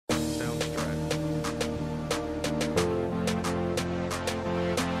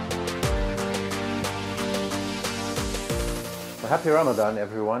Happy Ramadan,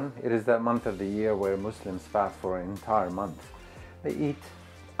 everyone. It is that month of the year where Muslims fast for an entire month. They eat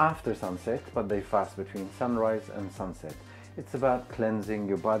after sunset, but they fast between sunrise and sunset. It's about cleansing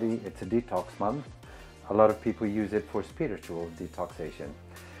your body. It's a detox month. A lot of people use it for spiritual detoxation.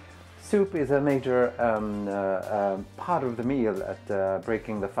 Soup is a major part of the meal at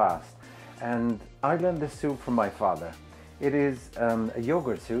breaking the fast. And I learned this soup from my father. It is a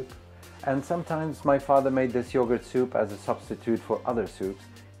yogurt soup. And sometimes my father made this yogurt soup as a substitute for other soups.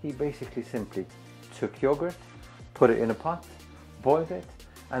 He basically simply took yogurt, put it in a pot, boiled it,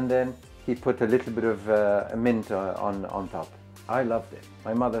 and then he put a little bit of mint on top. I loved it.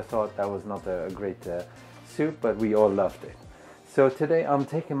 My mother thought that was not a great soup, but we all loved it. So today I'm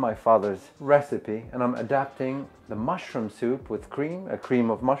taking my father's recipe and I'm adapting the mushroom soup with cream, a cream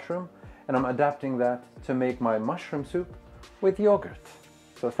of mushroom, and I'm adapting that to make my mushroom soup with yogurt.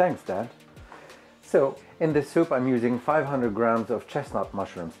 So thanks, Dad. So in this soup I'm using 500 grams of chestnut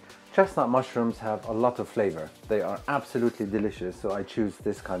mushrooms. Chestnut mushrooms have a lot of flavor. They are absolutely delicious, so I choose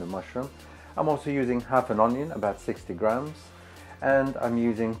this kind of mushroom. I'm also using half an onion, about 60 grams, and I'm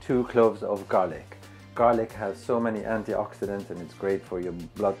using 2 cloves of garlic. Garlic has so many antioxidants and it's great for your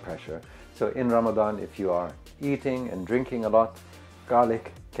blood pressure. So in Ramadan, if you are eating and drinking a lot,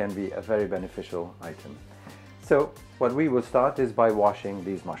 garlic can be a very beneficial item. So what we will start is by washing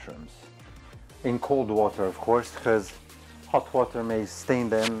these mushrooms. In cold water, of course, because hot water may stain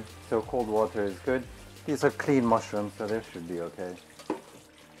them, so cold water is good. These are clean mushrooms, so they should be okay. So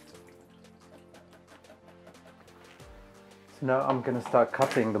now I'm going to start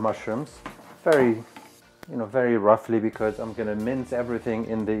cutting the mushrooms very roughly, because I'm going to mince everything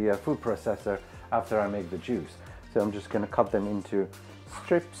in the food processor after I make the juice. So I'm just going to cut them into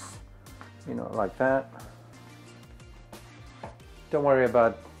strips, like that. Don't worry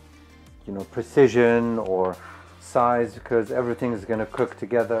about, precision or size, because everything is going to cook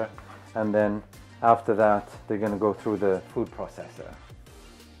together, and then after that they're going to go through the food processor.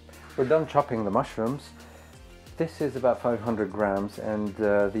 We're done chopping the mushrooms. This is about 500 grams, and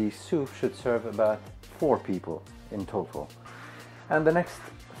the soup should serve about 4 people in total. And the next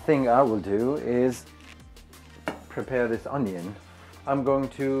thing I will do is prepare this onion. I'm going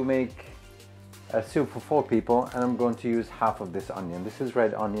to make a soup for 4 people, and I'm going to use half of this onion. This is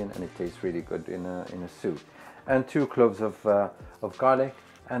red onion and it tastes really good in a soup. And 2 cloves of garlic,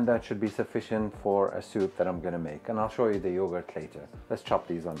 and that should be sufficient for a soup that I'm going to make. And I'll show you the yogurt later. Let's chop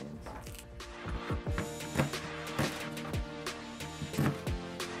these onions.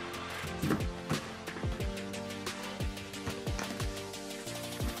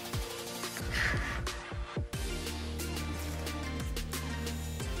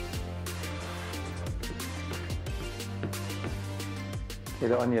 Okay,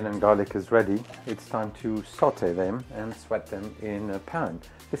 the onion and garlic is ready. It's time to saute them and sweat them in a pan.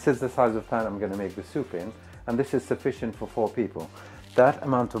 This is the size of pan I'm going to make the soup in, and this is sufficient for 4 people. That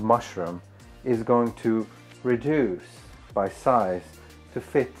amount of mushroom is going to reduce by size to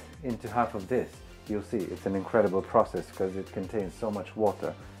fit into half of this. You'll see it's an incredible process because it contains so much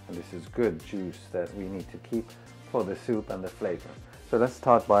water, and this is good juice that we need to keep for the soup and the flavor. So let's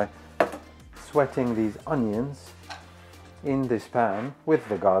start by sweating these onions in this pan with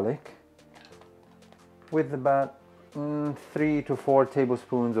the garlic, with about 3 to 4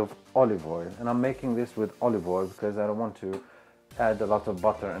 tablespoons of olive oil. And I'm making this with olive oil because I don't want to add a lot of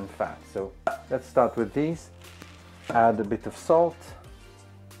butter and fat. So let's start with these. Add a bit of salt,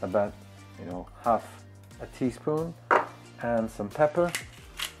 about half a teaspoon, and some pepper.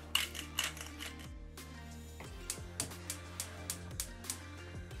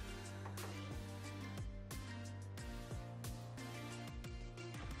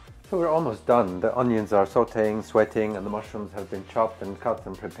 So we're almost done. The onions are sauteing, sweating, and the mushrooms have been chopped and cut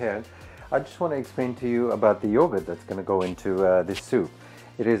and prepared. I just want to explain to you about the yogurt that's going to go into this soup.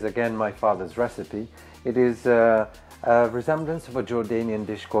 It is again my father's recipe. It is a resemblance of a Jordanian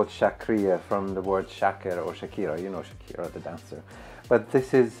dish called shakriya, from the word shakir or Shakira. You know Shakira, the dancer. But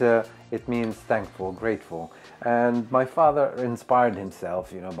this is, it means thankful, grateful. And my father inspired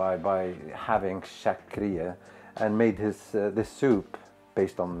himself, by having shakriya, and made this soup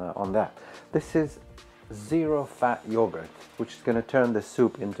based on that. This is zero fat yogurt, which is going to turn the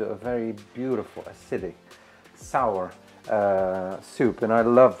soup into a very beautiful, acidic, sour soup, and I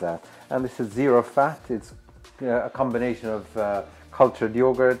love that. And this is zero fat. It's a combination of cultured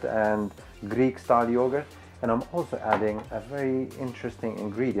yogurt and Greek style yogurt, and I'm also adding a very interesting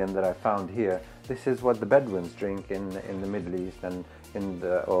ingredient that I found here. This is what the Bedouins drink in the Middle East and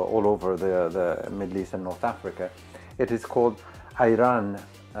all over the Middle East and North Africa. It is called ayran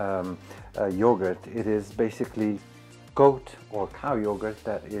yogurt. It is basically goat or cow yogurt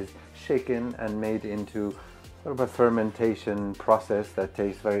that is shaken and made into sort of a fermentation process that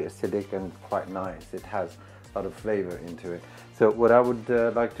tastes very acidic and quite nice. It has a lot of flavor into it. So what I would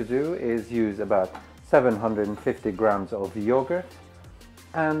like to do is use about 750 grams of yogurt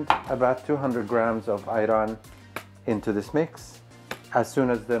and about 200 grams of ayran into this mix as soon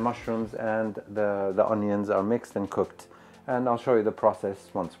as the mushrooms and the onions are mixed and cooked. And I'll show you the process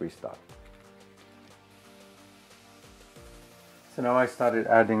once we start. So now I started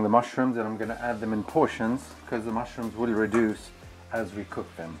adding the mushrooms, and I'm going to add them in portions because the mushrooms will reduce as we cook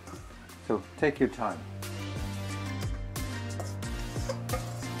them. So take your time.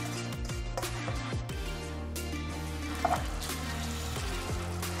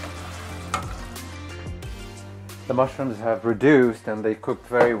 The mushrooms have reduced and they cooked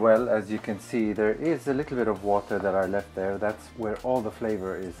very well. As you can see, there is a little bit of water that I left there. That's where all the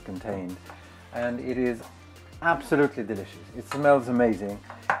flavor is contained, and it is absolutely delicious. It smells amazing.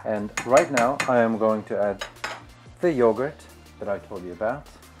 And right now I am going to add the yogurt that I told you about.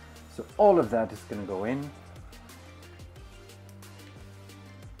 So all of that is going to go in,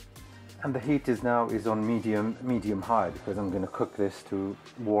 and the heat is now on medium high because I'm going to cook this to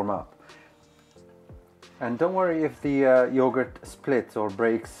warm up. And don't worry if the yogurt splits or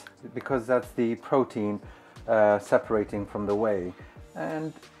breaks, because that's the protein separating from the whey.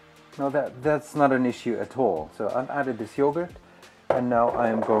 And no, that's not an issue at all. So I've added this yogurt, and now I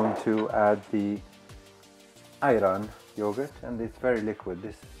am going to add the ayran yogurt, and it's very liquid.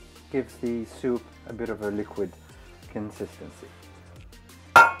 This gives the soup a bit of a liquid consistency.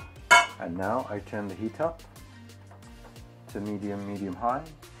 And now I turn the heat up to medium high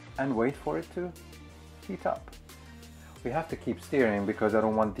and wait for it to heat up. We have to keep stirring because I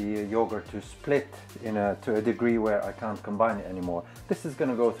don't want the yogurt to split to a degree where I can't combine it anymore. This is going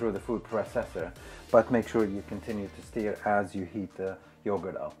to go through the food processor, but make sure you continue to stir as you heat the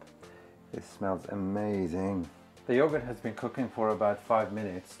yogurt up. This smells amazing. The yogurt has been cooking for about 5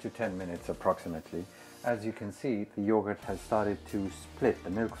 minutes to 10 minutes approximately. As you can see, the yogurt has started to split the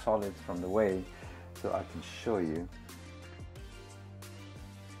milk solids from the whey, so I can show you.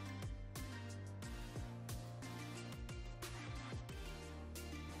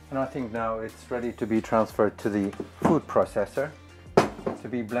 And I think now it's ready to be transferred to the food processor to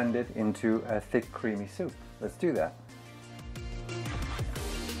be blended into a thick, creamy soup. Let's do that.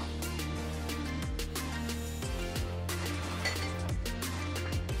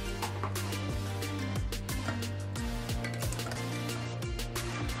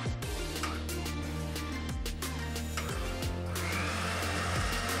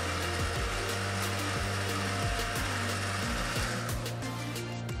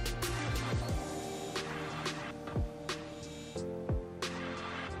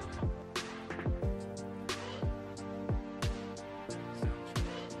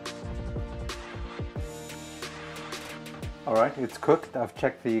 Alright, it's cooked. I've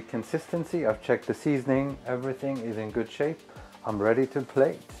checked the consistency, I've checked the seasoning, everything is in good shape. I'm ready to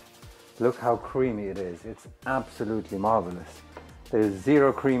plate. Look how creamy it is. It's absolutely marvelous. There's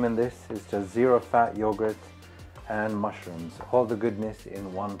zero cream in this, it's just zero fat yogurt and mushrooms. All the goodness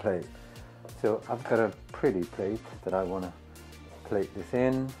in one plate. So I've got a pretty plate that I want to plate this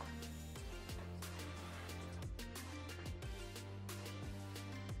in.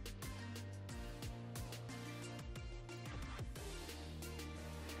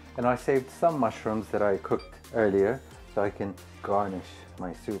 And I saved some mushrooms that I cooked earlier so I can garnish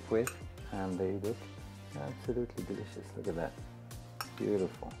my soup with, and they look absolutely delicious. Look at that,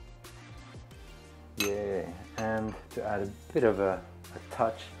 beautiful. Yeah, and to add a bit of a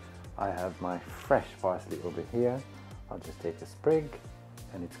touch, I have my fresh parsley over here. I'll just take a sprig,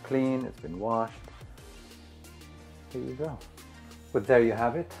 and it's clean, it's been washed. Here you go. But there you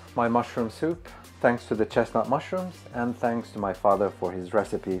have it, my mushroom soup. Thanks to the chestnut mushrooms, and thanks to my father for his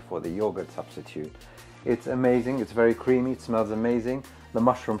recipe for the yogurt substitute. It's amazing, it's very creamy, it smells amazing. The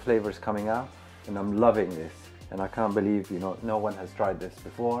mushroom flavor is coming out, and I'm loving this. And I can't believe, no one has tried this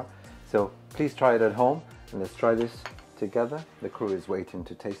before. So please try it at home, and let's try this together. The crew is waiting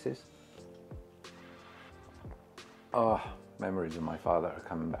to taste this. Oh, memories of my father are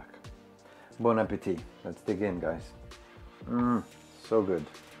coming back. Bon appetit. Let's dig in, guys. So good.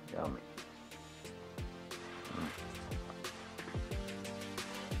 Yummy.